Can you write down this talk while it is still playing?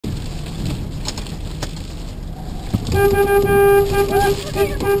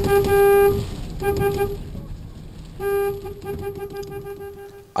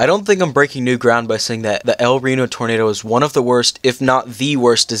I don't think I'm breaking new ground by saying that the El Reno tornado is one of the worst, if not the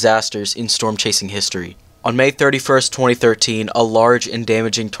worst, disasters in storm chasing history. On May 31st, 2013, a large and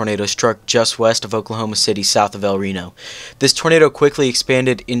damaging tornado struck just west of Oklahoma City, south of El Reno. This tornado quickly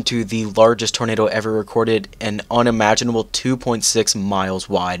expanded into the largest tornado ever recorded, an unimaginable 2.6 miles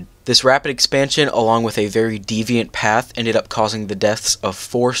wide. This rapid expansion, along with a very deviant path, ended up causing the deaths of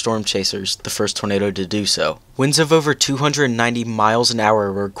 4 storm chasers, the first tornado to do so. Winds of over 290 miles an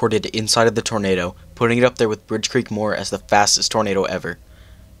hour were recorded inside of the tornado, putting it up there with Bridge Creek Moore as the fastest tornado ever.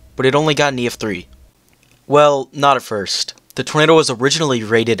 But it only got an EF3. Well, not at first. The tornado was originally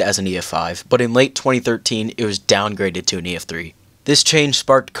rated as an EF5, but in late 2013 it was downgraded to an EF3. This change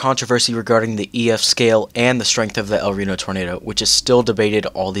sparked controversy regarding the EF scale and the strength of the El Reno tornado, which is still debated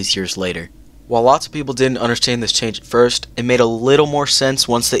all these years later. While lots of people didn't understand this change at first, it made a little more sense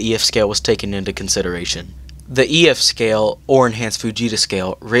once the EF scale was taken into consideration. The EF scale, or enhanced Fujita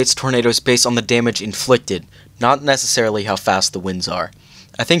scale, rates tornadoes based on the damage inflicted, not necessarily how fast the winds are.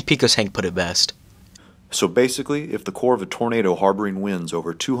 I think Pico's Hank put it best. So basically, if the core of a tornado harboring winds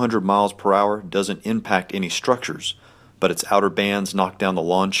over 200 miles per hour doesn't impact any structures, but its outer bands knock down the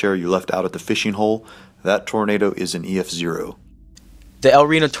lawn chair you left out at the fishing hole, that tornado is an EF0. The El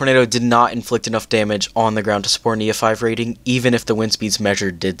Reno tornado did not inflict enough damage on the ground to support an EF5 rating, even if the wind speeds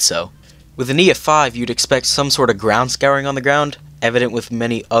measured did so. With an EF5, you'd expect some sort of ground scouring on the ground, evident with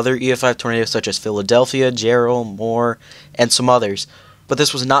many other EF5 tornadoes such as Philadelphia, Gerald, Moore, and some others, but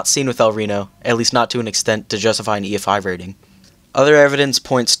this was not seen with El Reno, at least not to an extent to justify an EF5 rating. Other evidence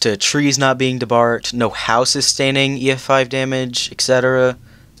points to trees not being debarked, no houses sustaining EF5 damage, etc.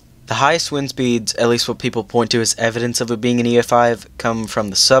 The highest wind speeds, at least what people point to as evidence of it being an EF5, come from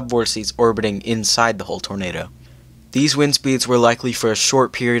the subvortices orbiting inside the whole tornado. These wind speeds were likely for a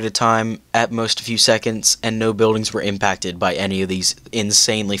short period of time, at most a few seconds, and no buildings were impacted by any of these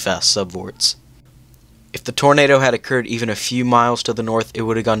insanely fast subvorts. If the tornado had occurred even a few miles to the north, it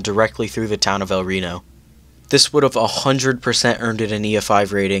would have gone directly through the town of El Reno. This would have 100% earned it an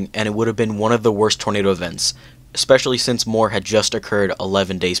EF5 rating, and it would have been one of the worst tornado events, especially since more had just occurred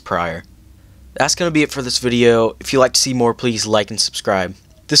 11 days prior. That's going to be it for this video. If you'd like to see more, please like and subscribe.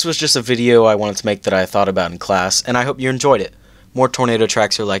 This was just a video I wanted to make that I thought about in class, and I hope you enjoyed it. More tornado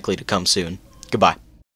tracks are likely to come soon. Goodbye.